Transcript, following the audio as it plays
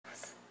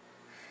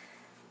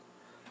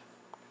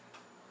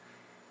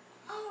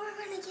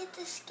Get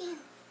the skin.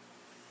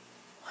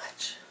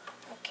 Watch.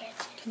 I'll catch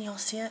it. Can you all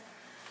see it?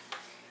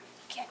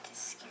 Catch the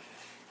skin.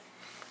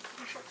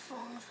 I should fall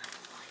off.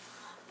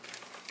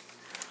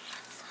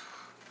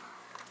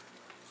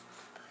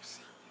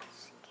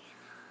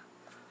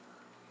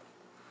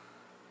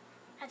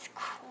 That's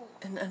cool.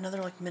 In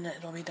another minute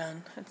it'll be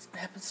done. It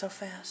happens so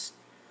fast.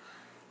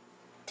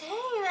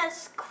 Dang,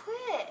 that's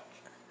quick.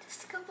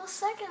 Just a couple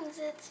seconds.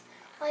 It's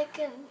like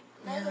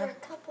another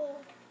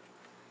couple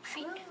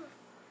feet.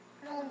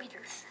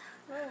 Millimeters.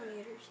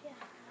 Millimeters, yeah.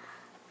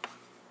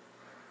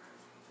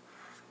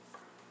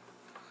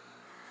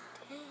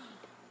 Dang.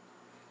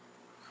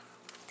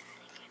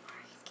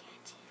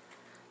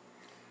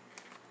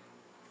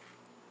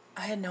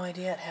 I had no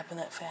idea it happened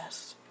that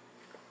fast.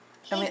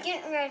 He's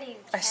getting ready.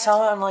 I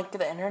saw it on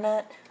the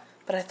internet,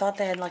 but I thought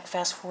they had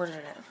fast forwarded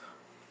it.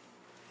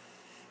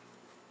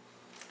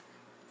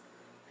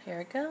 Here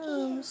it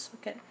goes.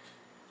 Look at.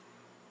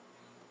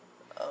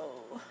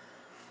 Oh.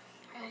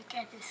 Look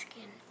at the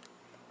skin.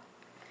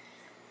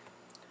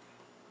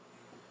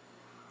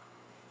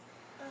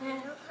 I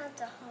don't have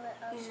to hold it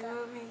up. He's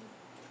moving.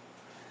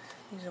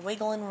 He's a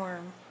wiggling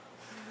worm.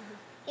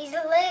 He's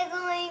a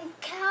wiggling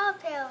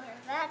caterpillar.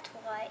 That's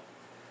why.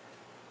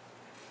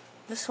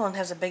 This one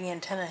has a big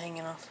antenna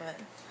hanging off of it.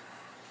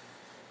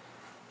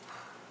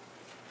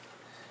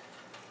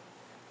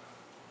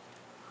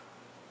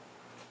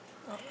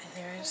 Oh,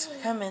 there it is.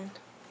 Coming.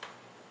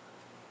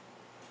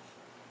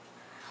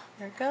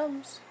 Here it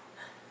comes.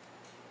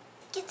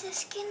 Get the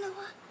skin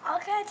away. I'll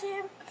catch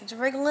him. He's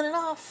wriggling it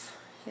off.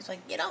 He's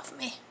like, get off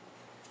me.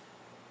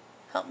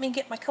 Help me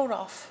get my coat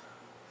off.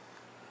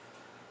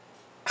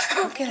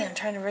 Look at him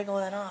trying to wriggle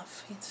that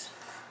off. Here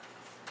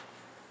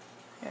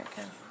it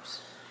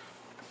comes.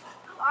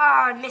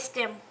 Ah, I missed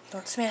him.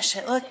 Don't smash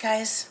it. Look,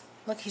 guys.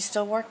 Look, he's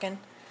still working.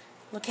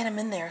 Look at him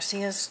in there.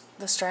 See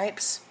the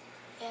stripes?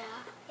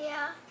 Yeah.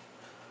 Yeah.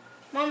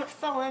 Mom, it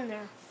fell in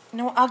there.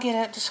 No, I'll get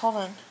it. Just hold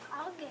on.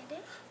 I'll get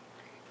it.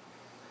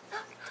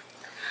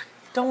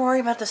 Don't worry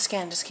about the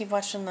skin. Just keep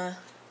watching the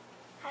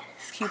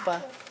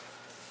pupa.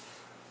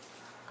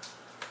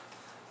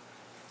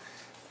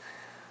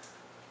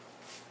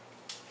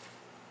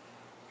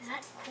 Is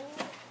that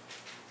cool?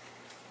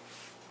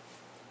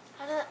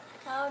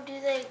 How do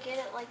they get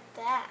it like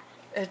that?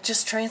 It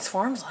just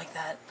transforms like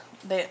that.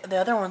 The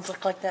other ones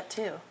look like that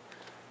too.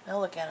 Now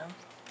look at them.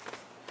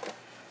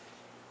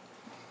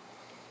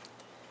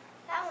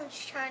 That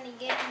one's trying to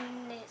get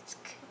in its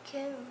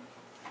cocoon.